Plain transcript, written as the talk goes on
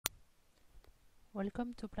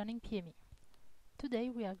Welcome to PlanningPME. Today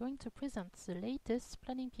we are going to present the latest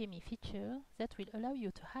PlanningPME feature that will allow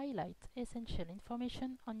you to highlight essential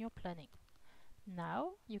information on your planning. Now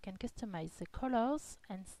you can customize the colors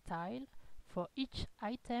and style for each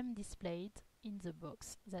item displayed in the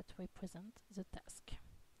box that represent the task.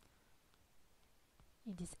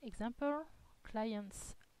 In this example,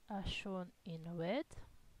 clients are shown in red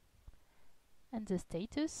and the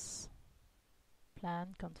status,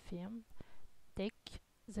 plan confirmed, take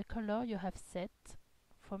the color you have set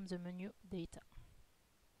from the menu data.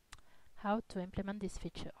 How to implement this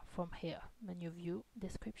feature from here, menu view,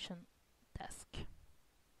 description, task.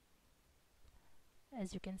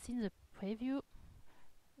 As you can see in the preview,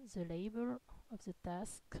 the label of the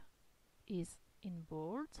task is in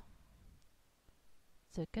bold.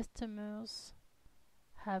 The customers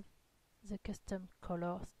have the custom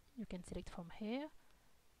colors you can select from here,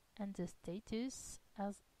 and the status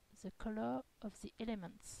has the color of the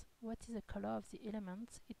elements. What is the color of the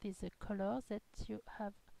elements? It is the color that you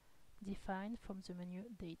have defined from the menu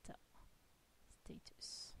data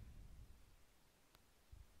status.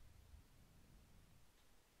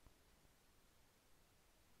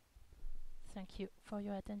 Thank you for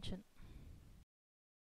your attention.